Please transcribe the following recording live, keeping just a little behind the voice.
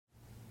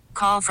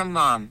Call from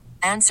mom.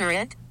 Answer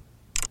it.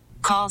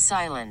 Call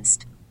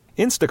silenced.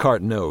 Instacart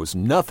knows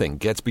nothing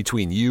gets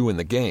between you and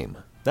the game.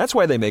 That's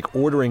why they make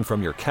ordering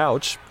from your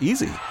couch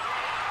easy.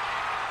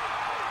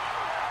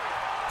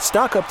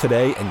 Stock up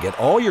today and get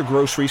all your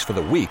groceries for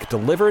the week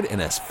delivered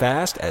in as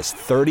fast as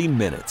 30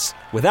 minutes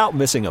without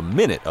missing a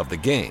minute of the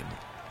game.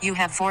 You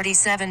have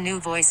 47 new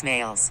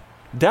voicemails.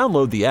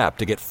 Download the app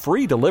to get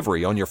free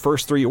delivery on your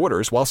first 3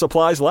 orders while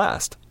supplies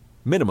last.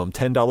 Minimum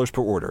 $10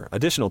 per order.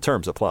 Additional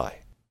terms apply.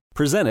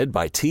 Presented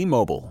by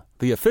T-Mobile,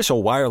 the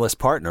official wireless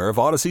partner of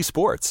Odyssey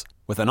Sports.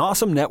 With an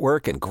awesome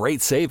network and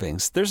great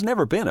savings, there's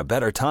never been a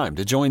better time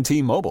to join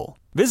T-Mobile.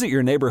 Visit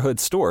your neighborhood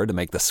store to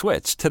make the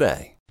switch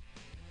today.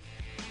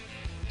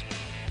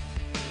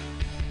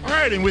 All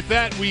right, and with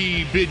that,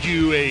 we bid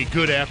you a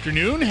good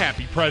afternoon.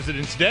 Happy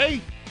President's Day.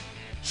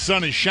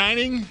 Sun is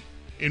shining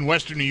in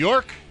Western New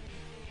York.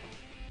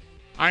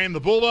 I am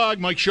the Bulldog.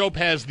 Mike Shope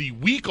has the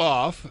week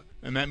off,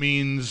 and that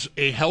means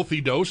a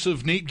healthy dose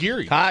of Nate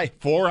Geary. Hi.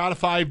 4 out of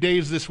 5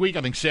 days this week.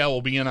 I think Sal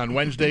will be in on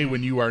Wednesday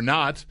when you are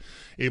not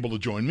able to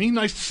join me.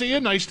 Nice to see you.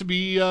 Nice to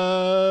be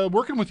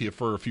working with you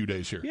for a few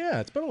days here.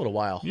 Yeah, it's been a little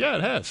while. Yeah,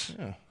 it has.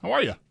 Yeah. How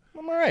are you?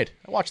 I'm all right.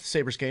 I watched the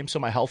Sabres game, so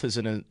my health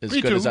isn't as Me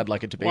good too. as I'd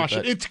like it to be. Watch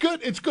but it. It's good.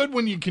 It's good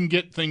when you can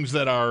get things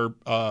that are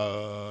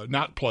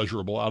not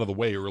pleasurable out of the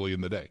way early in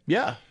the day.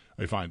 Yeah.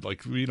 I find,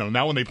 like,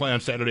 now when they play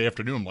on Saturday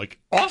afternoon, I'm like,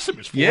 awesome,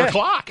 it's 4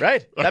 o'clock.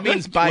 Right. That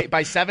means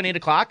by 7, 8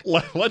 o'clock,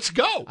 let's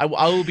go. I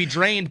will be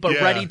drained but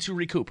ready to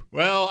recoup.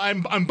 Well,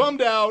 I'm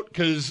bummed out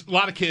because a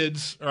lot of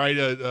kids, all right,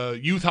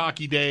 youth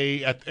hockey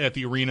day at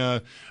the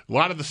arena, a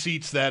lot of the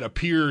seats that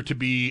appear to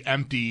be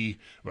empty,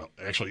 well,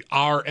 actually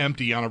are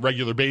empty on a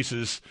regular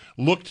basis,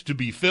 looked to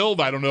be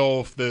filled. I don't know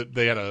if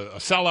they had a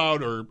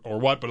sellout or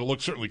what, but it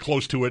looked certainly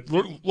close to it.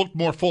 Looked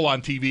more full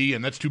on TV,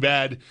 and that's too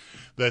bad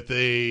that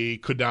they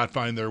could not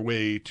find their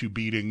way to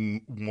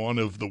beating one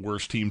of the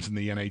worst teams in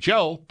the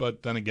NHL.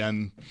 But then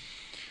again,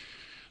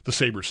 the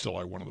Sabres still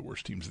are one of the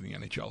worst teams in the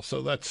NHL.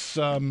 So that's,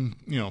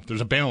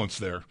 there's a balance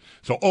there.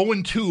 So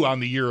 0-2 on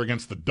the year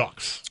against the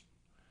Ducks.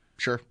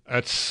 Sure.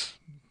 It's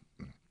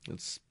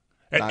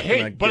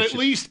hey, but at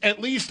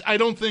least I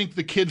don't think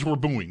the kids were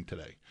booing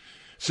today.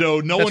 So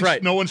no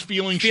one's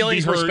feelings should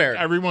be hurt. Spared.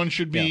 Everyone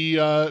should be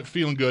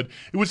feeling good.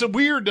 It was a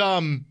weird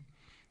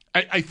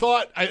I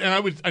thought,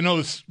 I know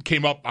this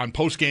came up on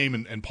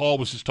postgame, and Paul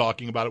was just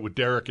talking about it with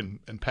Derek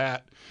and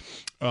Pat.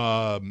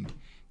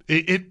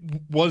 It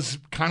was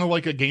kind of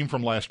like a game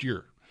from last year,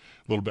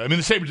 a little bit. I mean,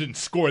 the Sabres didn't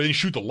score. They didn't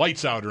shoot the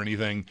lights out or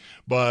anything,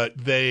 but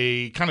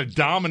they kind of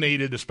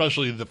dominated,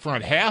 especially the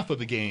front half of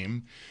the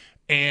game,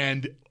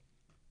 and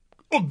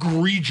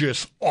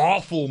egregious,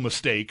 awful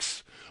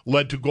mistakes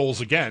led to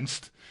goals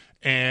against.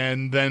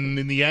 And then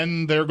in the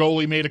end, their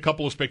goalie made a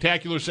couple of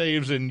spectacular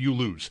saves, and you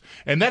lose.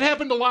 And that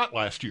happened a lot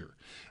last year.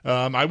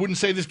 I wouldn't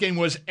say this game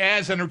was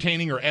as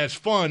entertaining or as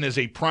fun as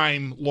a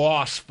prime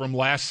loss from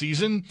last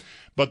season,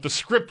 but the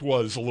script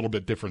was a little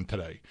bit different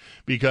today.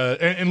 Because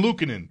and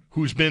Luukkonen,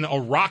 who's been a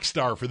rock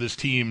star for this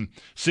team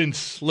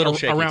since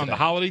around the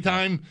holiday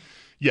time,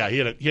 yeah, he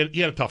had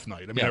a tough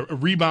night. I mean, a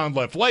rebound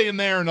left laying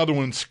there, another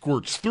one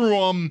squirts through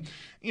him.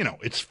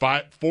 It's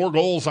 4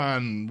 goals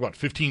on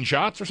 15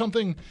 shots or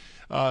something.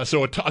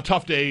 So a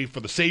tough day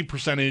for the save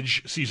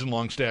percentage,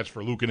 season-long stats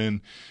for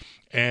Luukkonen,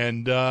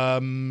 and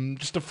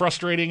just a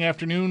frustrating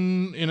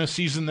afternoon in a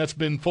season that's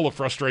been full of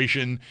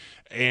frustration.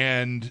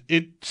 And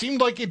it seemed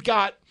like it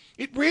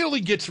rarely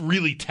gets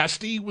really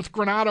testy with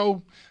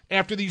Granato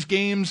after these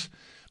games,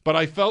 but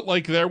I felt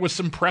like there was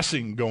some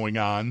pressing going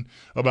on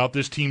about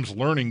this team's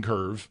learning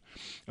curve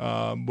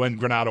when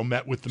Granato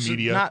met with the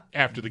media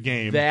after the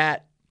game.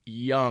 That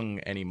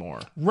young anymore.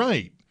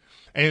 Right.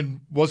 And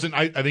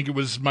I think it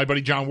was my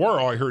buddy John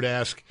Worrell I heard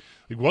ask,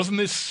 wasn't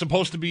this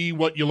supposed to be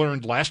what you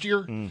learned last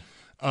year? And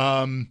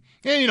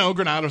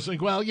Granato's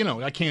like, well,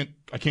 I can't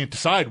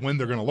decide when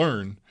they're going to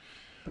learn.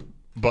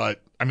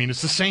 But I mean,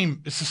 it's the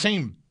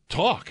same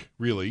talk,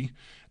 really.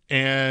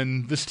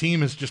 And this team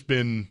has just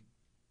been,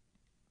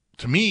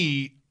 to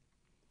me,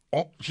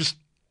 just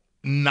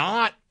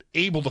not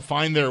able to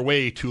find their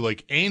way to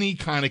like any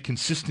kind of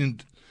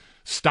consistent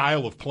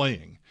style of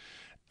playing.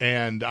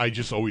 And I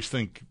just always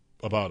think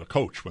about a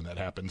coach when that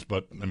happens,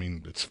 but I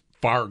mean, it's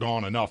far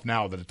gone enough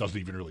now that it doesn't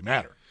even really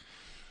matter.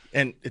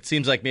 And it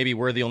seems like maybe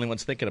we're the only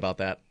ones thinking about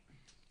that.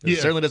 It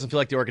certainly doesn't feel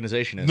like the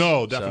organization is.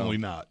 No, definitely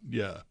not.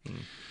 Yeah.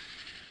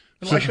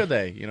 And why should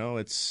they?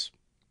 It's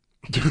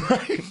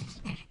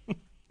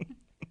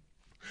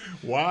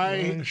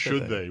why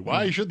should they?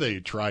 Why should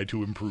they try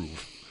to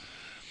improve?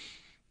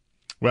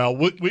 Well,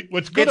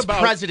 what's good it's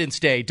about President's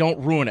Day? Don't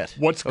ruin it.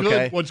 What's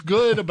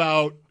good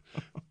about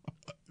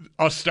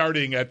us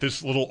starting at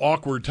this little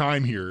awkward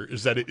time here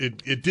is that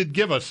it did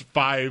give us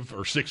 5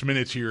 or 6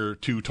 minutes here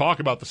to talk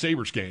about the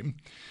Sabres game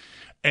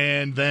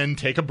and then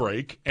take a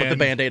break. Put the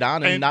Band-Aid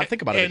on and not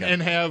think about it again.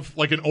 And have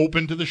like an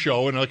open to the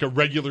show and like a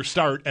regular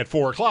start at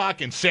 4 o'clock,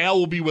 and Sal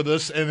will be with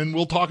us, and then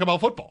we'll talk about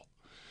football.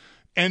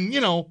 and,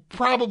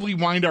 probably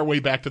wind our way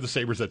back to the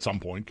Sabres at some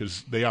point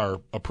because they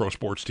are a pro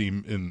sports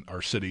team in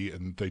our city,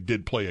 and they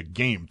did play a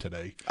game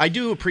today. I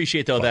do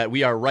appreciate, though, that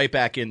we are right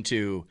back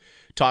into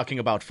talking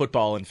about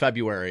football in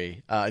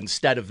February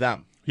instead of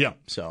them. Yeah.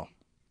 So.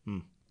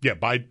 Yeah,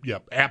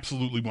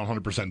 absolutely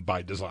 100%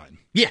 by design.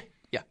 Yeah.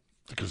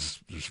 Because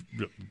there's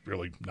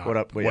really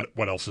not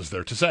what else is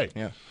there to say.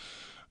 Yeah.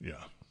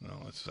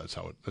 Well, that's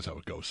how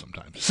it goes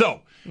sometimes.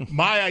 So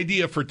my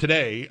idea for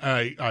today,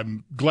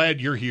 I'm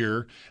glad you're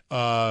here,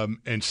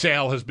 and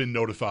Sal has been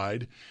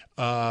notified.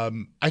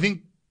 I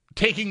think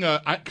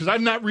because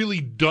I've not really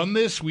done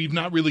this, we've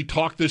not really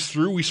talked this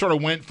through. We sort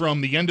of went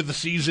from the end of the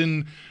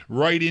season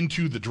right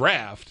into the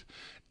draft.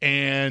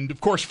 And,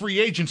 of course, free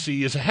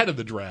agency is ahead of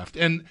the draft.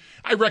 And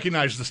I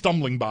recognize the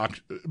stumbling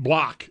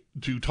block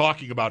to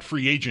talking about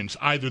free agents,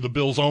 either the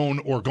Bills' own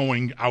or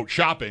going out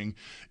shopping,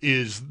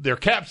 is their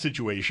cap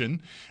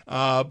situation.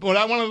 But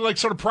I want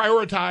to sort of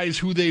prioritize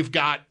who they've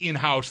got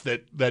in-house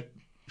that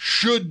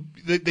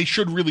they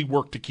should really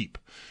work to keep.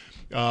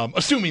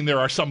 Assuming there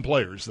are some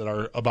players that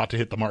are about to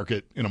hit the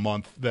market in a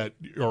month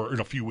or in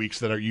a few weeks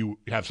that you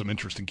have some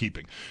interest in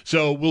keeping.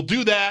 So we'll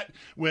do that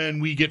when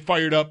we get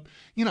fired up.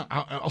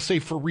 I'll say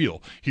for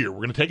real here. We're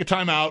going to take a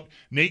time out.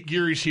 Nate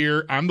Geary's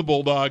here. I'm the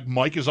Bulldog.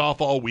 Mike is off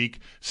all week.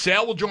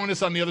 Sal will join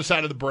us on the other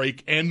side of the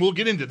break, and we'll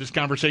get into this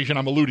conversation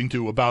I'm alluding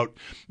to about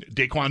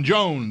Daquan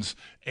Jones.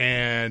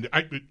 And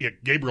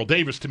Gabriel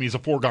Davis, to me, is a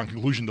foregone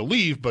conclusion to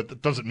leave, but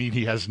that doesn't mean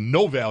he has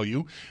no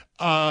value.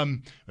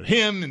 Him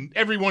and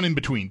everyone in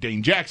between,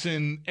 Dane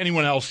Jackson,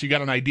 anyone else, you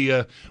got an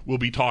idea, we'll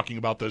be talking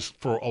about this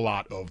for a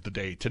lot of the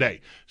day today.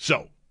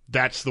 So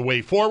that's the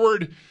way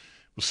forward.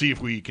 We'll see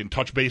if we can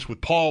touch base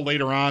with Paul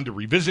later on to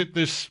revisit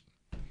this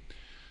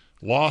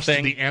loss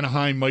to the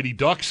Anaheim Mighty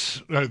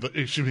Ducks.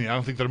 Excuse me, I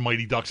don't think they're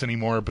Mighty Ducks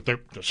anymore, but they're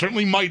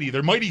certainly mighty.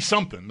 They're mighty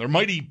something. They're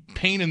mighty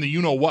pain in the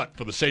you-know-what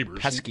for the Sabres.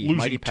 Pesky, losing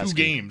mighty pesky. 2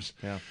 games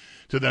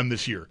to them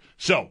this year.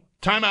 So,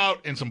 timeout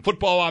and some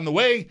football on the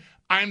way.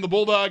 I'm the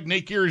Bulldog.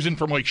 Nate Geary's in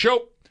for Mike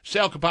Shope.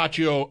 Sal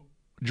Capaccio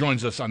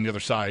joins us on the other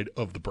side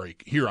of the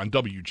break here on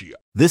WGR.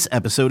 This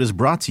episode is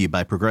brought to you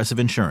by Progressive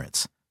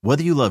Insurance.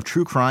 Whether you love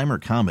true crime or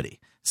comedy,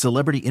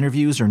 celebrity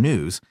interviews or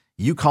news,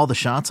 you call the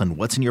shots on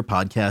what's in your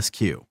podcast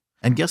queue.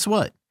 And guess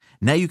what?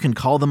 Now you can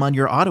call them on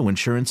your auto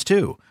insurance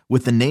too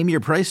with the Name Your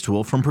Price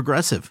tool from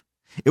Progressive.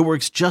 It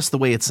works just the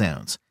way it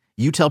sounds.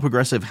 You tell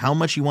Progressive how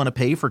much you want to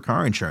pay for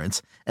car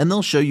insurance, and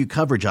they'll show you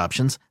coverage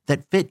options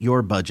that fit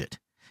your budget.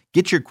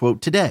 Get your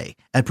quote today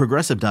at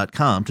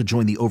Progressive.com to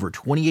join the over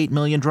 28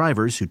 million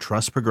drivers who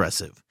trust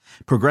Progressive.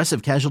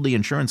 Progressive Casualty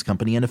Insurance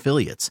Company and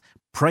Affiliates.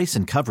 Price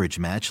and coverage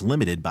match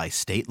limited by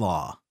state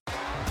law.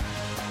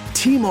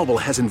 T-Mobile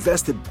has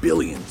invested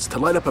billions to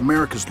light up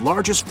America's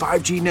largest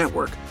 5G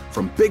network,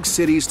 from big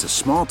cities to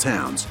small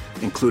towns,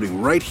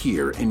 including right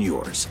here in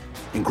yours.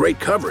 And great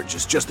coverage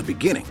is just the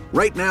beginning.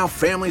 Right now,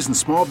 families and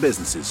small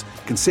businesses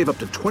can save up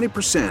to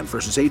 20%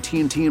 versus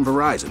AT&T and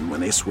Verizon when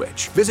they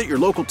switch. Visit your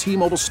local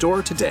T-Mobile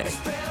store today.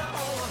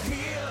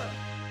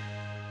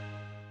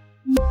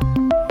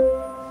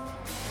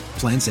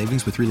 Plan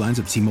savings with 3 lines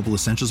of T-Mobile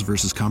Essentials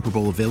versus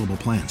comparable available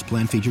plans.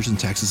 Plan features and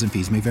taxes and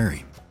fees may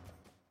vary.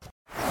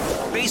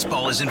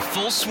 Baseball is in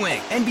full swing.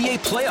 NBA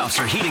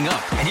playoffs are heating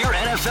up, and your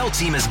NFL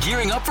team is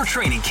gearing up for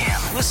training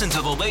camp. Listen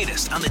to the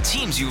latest on the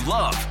teams you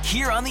love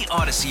here on the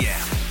Odyssey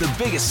app. The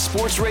biggest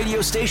sports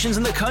radio stations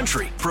in the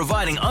country,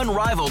 providing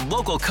unrivaled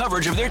local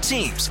coverage of their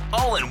teams,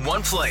 all in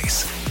one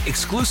place.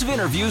 Exclusive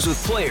interviews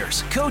with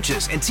players,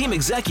 coaches, and team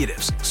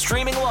executives,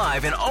 streaming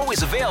live and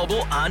always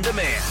available on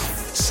demand.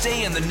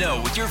 Stay in the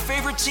know with your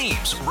favorite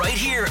teams right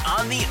here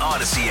on the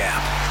Odyssey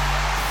app.